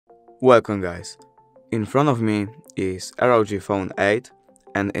Welcome guys, in front of me is ROG Phone 8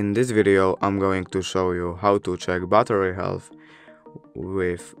 and in this video I'm going to show you how to check battery health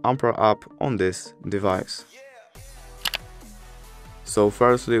with Ampere App on this device. So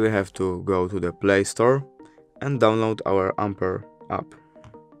firstly we have to go to the Play Store and download our Ampere App.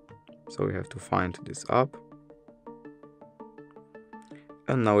 So we have to find this app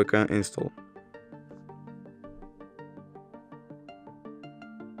and now we can install.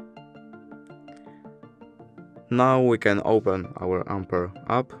 Now we can open our Ampere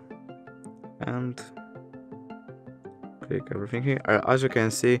app and click everything here. As you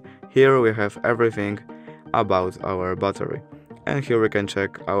can see, here we have everything about our battery, and here we can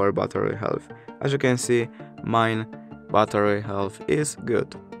check our battery health. As you can see, mine battery health is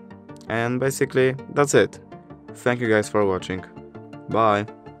good. And basically that's it. Thank you guys for watching. Bye.